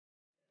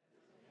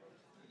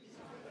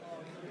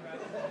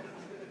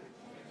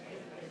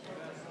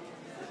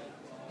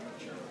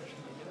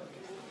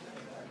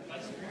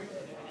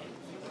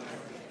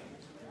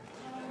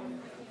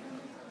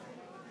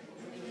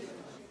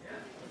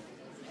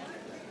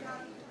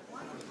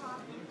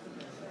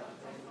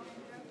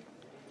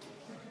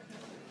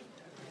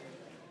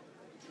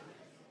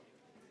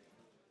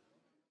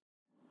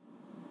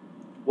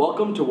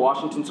Welcome to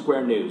Washington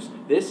Square News.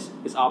 This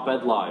is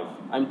Op-Ed Live.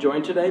 I'm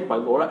joined today by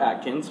Laura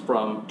Adkins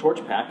from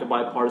TorchPAC, a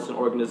bipartisan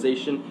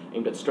organization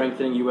aimed at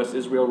strengthening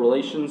U.S.-Israel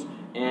relations,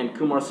 and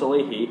Kumars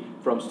Salehi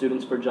from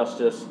Students for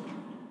Justice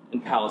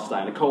in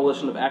Palestine, a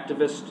coalition of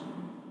activists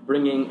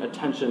bringing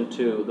attention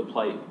to the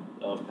plight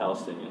of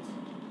Palestinians.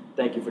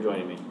 Thank you for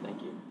joining me.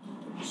 Thank you.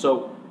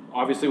 So,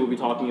 obviously we'll be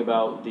talking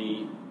about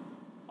the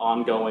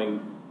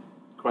ongoing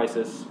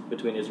crisis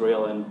between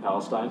Israel and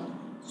Palestine.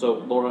 So,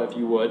 Laura, if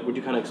you would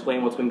you kind of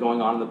explain what's been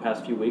going on in the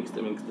past few weeks?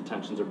 That means the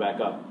tensions are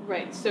back up.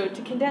 Right, so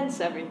to condense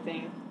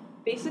everything,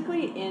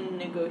 basically in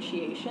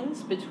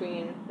negotiations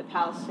between the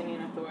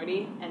Palestinian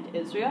Authority and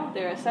Israel,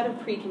 there are a set of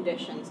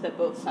preconditions that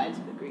both sides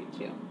have agreed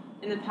to.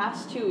 In the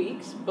past 2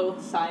 weeks,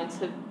 both sides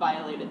have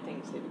violated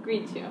things they've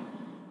agreed to.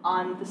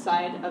 On the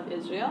side of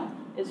Israel,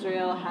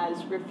 Israel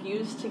has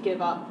refused to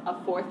give up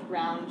a fourth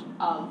round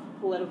of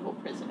political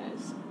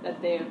prisoners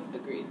that they have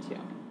agreed to.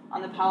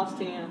 On the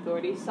Palestinian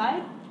Authority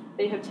side,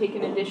 they have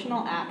taken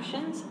additional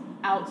actions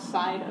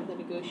outside of the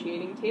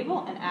negotiating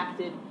table and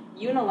acted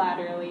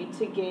unilaterally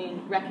to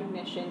gain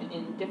recognition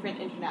in different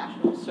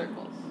international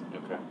circles.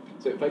 Okay.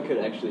 So if I could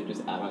actually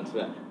just add on to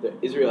that,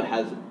 Israel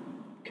has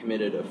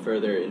committed a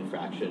further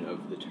infraction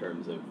of the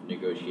terms of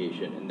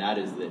negotiation, and that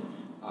is that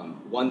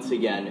once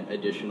again,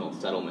 additional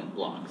settlement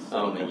blocks,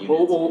 settlement units.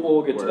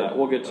 We'll get to that.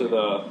 We'll get to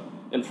the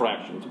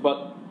infractions.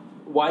 But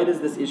why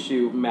does this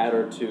issue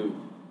matter to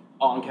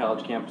on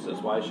college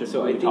campuses? Why should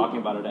we be talking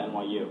about it at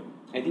NYU?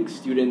 I think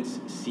students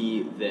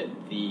see that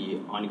the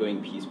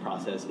ongoing peace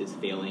process is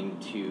failing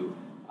to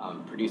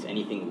produce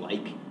anything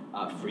like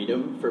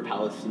freedom for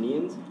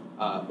Palestinians,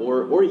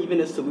 or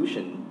even a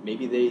solution.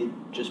 Maybe they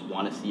just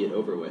want to see it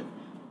over with.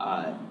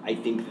 I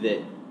think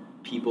that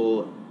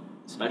people,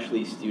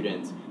 especially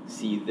students,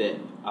 see that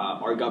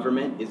our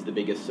government is the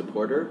biggest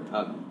supporter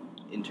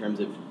in terms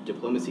of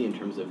diplomacy, in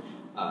terms of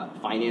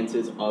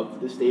finances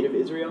of the state of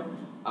Israel.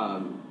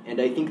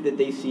 And I think that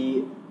they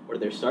see, or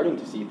they're starting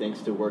to see,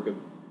 thanks to work of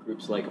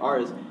groups like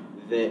ours,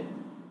 that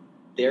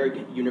their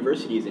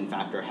universities, in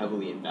fact, are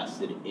heavily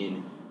invested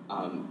in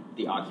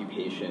the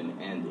occupation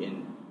and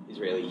in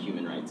Israeli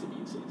human rights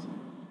abuses.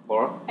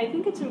 Laura? I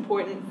think it's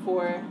important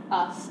for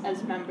us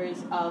as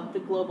members of the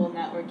Global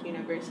Network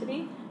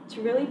University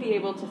to really be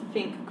able to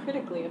think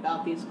critically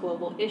about these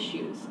global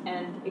issues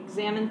and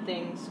examine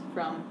things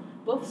from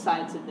both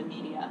sides of the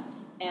media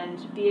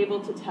and be able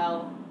to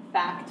tell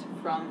fact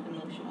from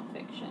emotional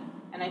fiction.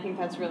 And I think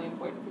that's really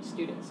important for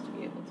students to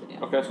be able to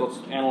do. Okay, so let's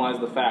analyze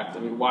the facts.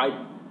 I mean,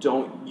 why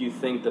don't you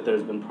think that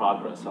there's been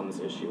progress on this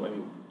issue? I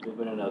mean, we've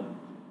been in an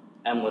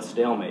endless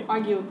stalemate.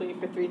 Arguably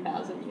for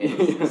 3,000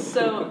 years.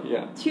 So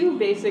yeah. Two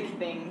basic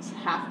things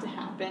have to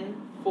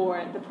happen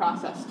for the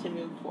process to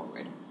move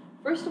forward.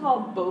 First of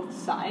all, both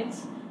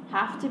sides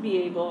have to be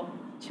able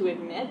to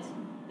admit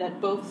that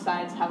both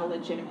sides have a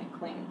legitimate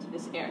claim to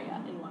this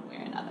area in one way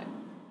or another.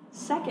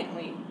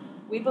 Secondly,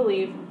 we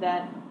believe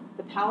that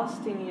the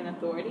Palestinian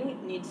Authority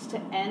needs to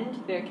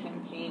end their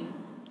campaign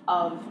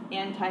of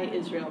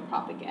anti-Israel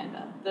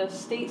propaganda. The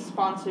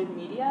state-sponsored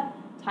media,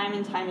 time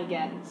and time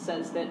again,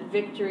 says that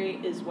victory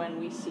is when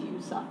we see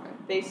you suffer.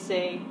 They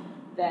say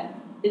that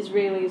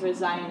Israelis are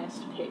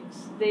Zionist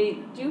pigs. They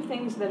do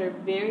things that are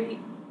very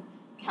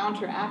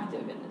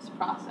counteractive in this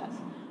process.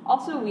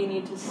 Also, we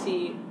need to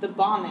see the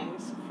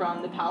bombings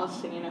from the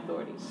Palestinian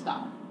Authority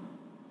stop.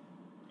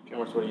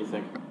 Kumars, what do you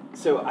think?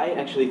 So I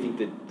actually think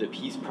that the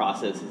peace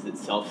process is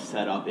itself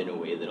set up in a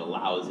way that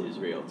allows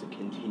Israel to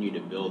continue to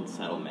build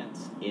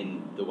settlements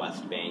in the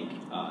West Bank,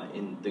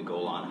 in the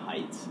Golan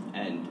Heights,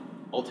 and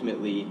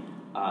ultimately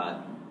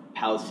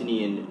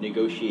Palestinian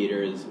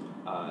negotiators'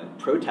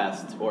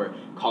 protests or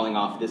calling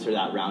off this or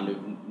that round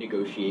of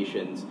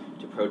negotiations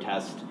to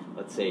protest,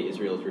 let's say,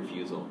 Israel's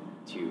refusal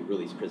to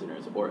release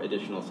prisoners or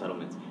additional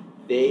settlements.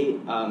 They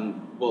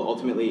will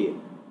ultimately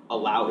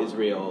allow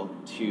Israel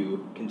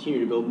to continue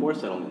to build more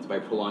settlements by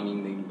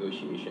prolonging the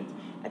negotiations.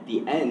 At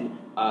the end,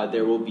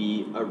 there will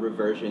be a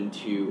reversion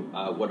to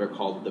what are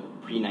called the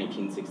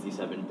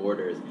pre-1967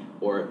 borders,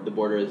 or the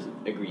borders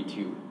agreed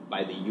to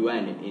by the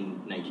UN in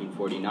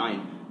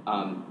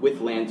 1949, with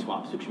land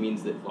swaps, which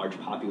means that large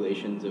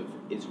populations of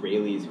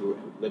Israelis who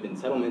live in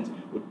settlements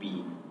would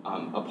be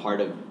a part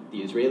of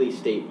the Israeli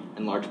state,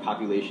 and large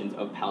populations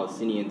of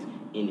Palestinians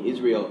in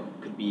Israel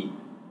could be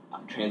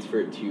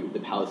transferred to the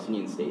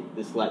Palestinian state.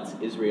 This lets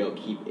Israel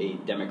keep a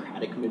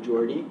democratic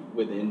majority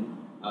within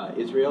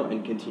Israel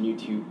and continue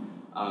to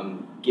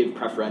give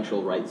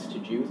preferential rights to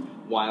Jews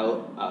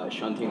while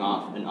shunting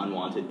off an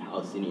unwanted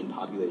Palestinian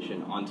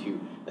population onto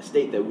a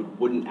state that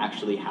wouldn't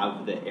actually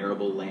have the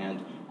arable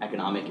land,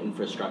 economic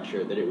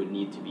infrastructure that it would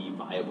need to be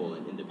viable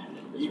and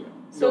independent of Israel.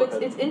 So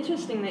it's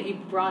interesting that you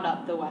brought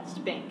up the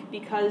West Bank,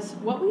 because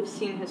what we've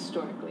seen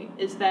historically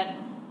is that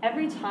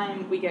every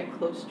time we get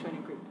close to an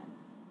agreement,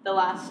 the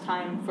last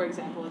time, for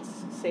example,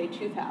 let's say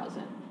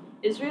 2000,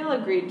 Israel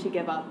agreed to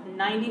give up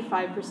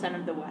 95%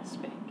 of the West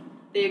Bank.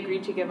 They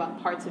agreed to give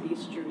up parts of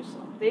East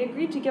Jerusalem. They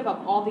agreed to give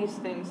up all these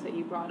things that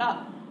you brought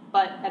up.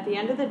 But at the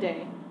end of the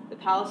day, the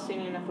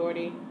Palestinian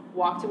Authority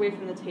walked away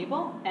from the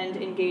table and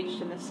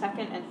engaged in the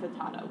Second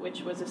Intifada,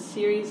 which was a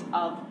series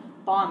of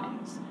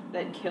bombings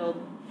that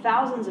killed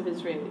thousands of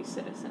Israeli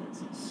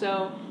citizens.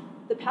 So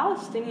the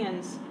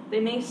Palestinians, they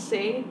may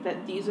say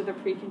that these are the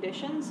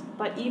preconditions,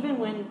 but even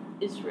when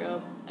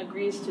Israel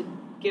agrees to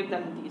give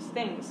them these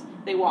things,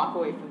 they walk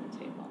away from the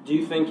table. Do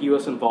you think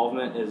U.S.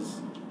 involvement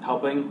is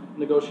helping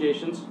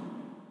negotiations?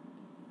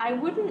 I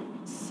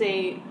wouldn't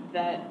say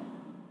that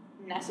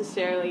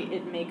necessarily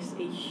it makes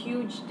a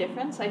huge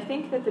difference. I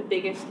think that the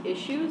biggest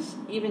issues,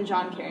 even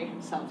John Kerry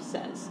himself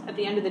says, at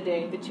the end of the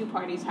day, the two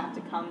parties have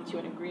to come to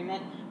an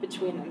agreement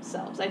between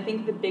themselves. I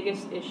think the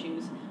biggest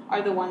issues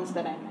are the ones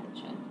that I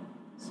mentioned.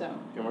 So,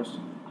 Kumars,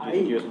 do you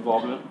think U.S.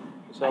 involvement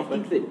is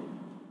helping? I think that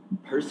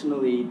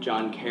personally,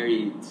 John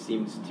Kerry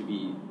seems to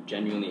be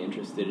genuinely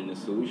interested in a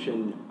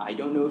solution. I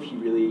don't know if he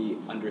really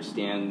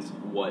understands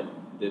what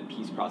the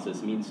peace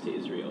process means to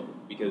Israel,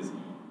 because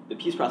the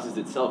peace process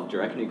itself,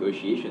 direct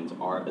negotiations,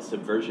 are a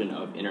subversion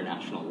of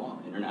international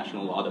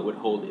law that would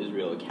hold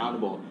Israel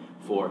accountable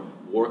for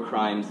war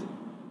crimes.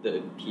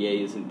 The PA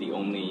isn't the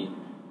only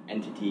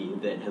entity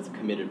that has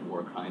committed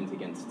war crimes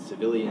against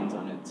civilians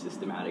on a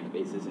systematic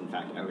basis. In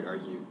fact, I would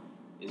argue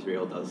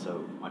Israel does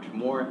so much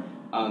more.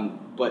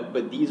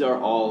 But these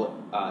are all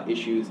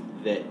issues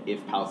that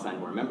if Palestine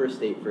were a member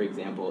state, for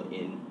example,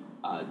 in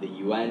the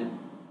UN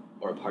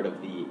or a part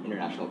of the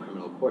International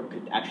Criminal Court,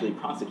 could actually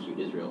prosecute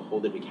Israel,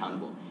 hold it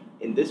accountable.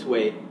 In this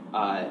way,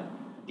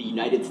 the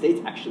United States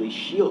actually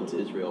shields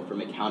Israel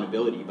from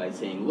accountability by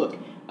saying, look,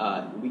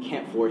 we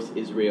can't force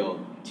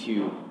Israel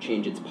to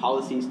change its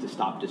policies, to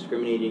stop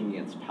discriminating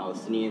against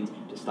Palestinians,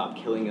 to stop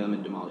killing them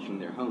and demolishing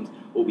their homes.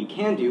 What we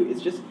can do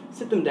is just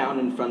sit them down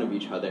in front of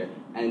each other,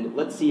 and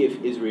let's see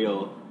if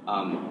Israel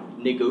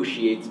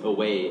negotiates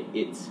away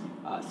its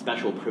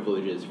special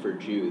privileges for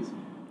Jews.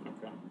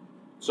 Okay.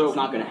 So it's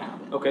not going to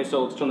happen. Okay,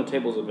 so let's turn the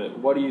tables a bit.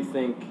 What do you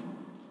think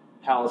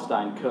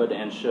Palestine could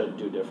and should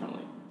do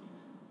differently?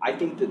 I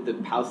think that the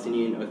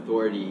Palestinian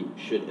Authority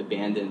should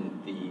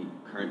abandon the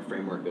current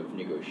framework of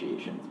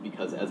negotiations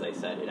because, as I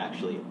said, it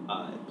actually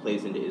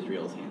plays into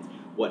Israel's hands.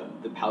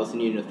 What the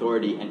Palestinian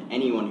Authority and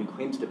anyone who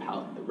claims to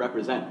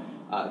represent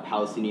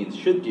Palestinians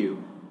should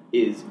do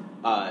is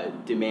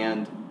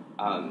demand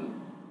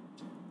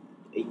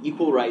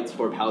equal rights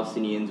for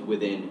Palestinians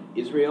within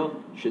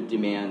Israel, should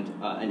demand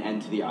an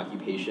end to the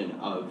occupation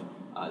of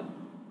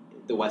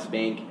the West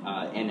Bank,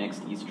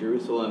 annexed East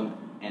Jerusalem,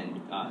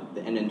 and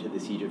an end to the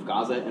siege of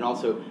Gaza, and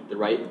also the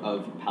right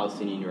of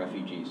Palestinian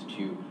refugees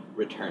to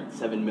return.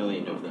 7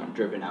 million of them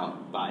driven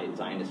out by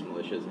Zionist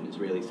militias and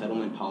Israeli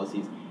settlement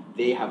policies.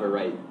 They have a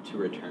right to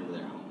return to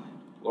their homeland.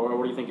 Laura,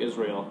 what do you think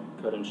Israel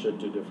could and should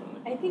do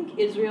differently? I think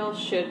Israel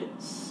should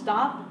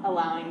stop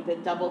allowing the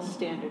double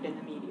standard in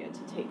the media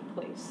to take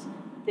place.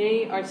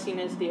 They are seen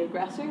as the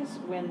aggressors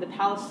when the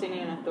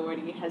Palestinian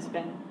Authority has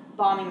been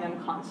bombing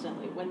them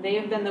constantly, when they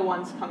have been the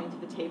ones coming to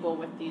the table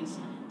with these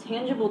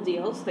tangible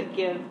deals that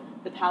give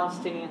the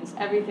Palestinians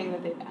everything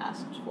that they've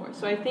asked for.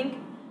 So I think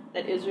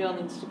that Israel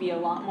needs to be a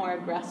lot more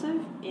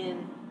aggressive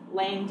in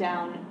laying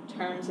down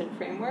terms and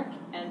framework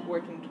and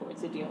working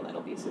towards a deal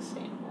that'll be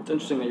sustainable. It's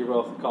interesting that you're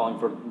both calling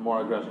for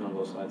more aggression on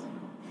both sides.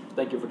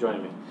 Thank you for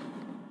joining me.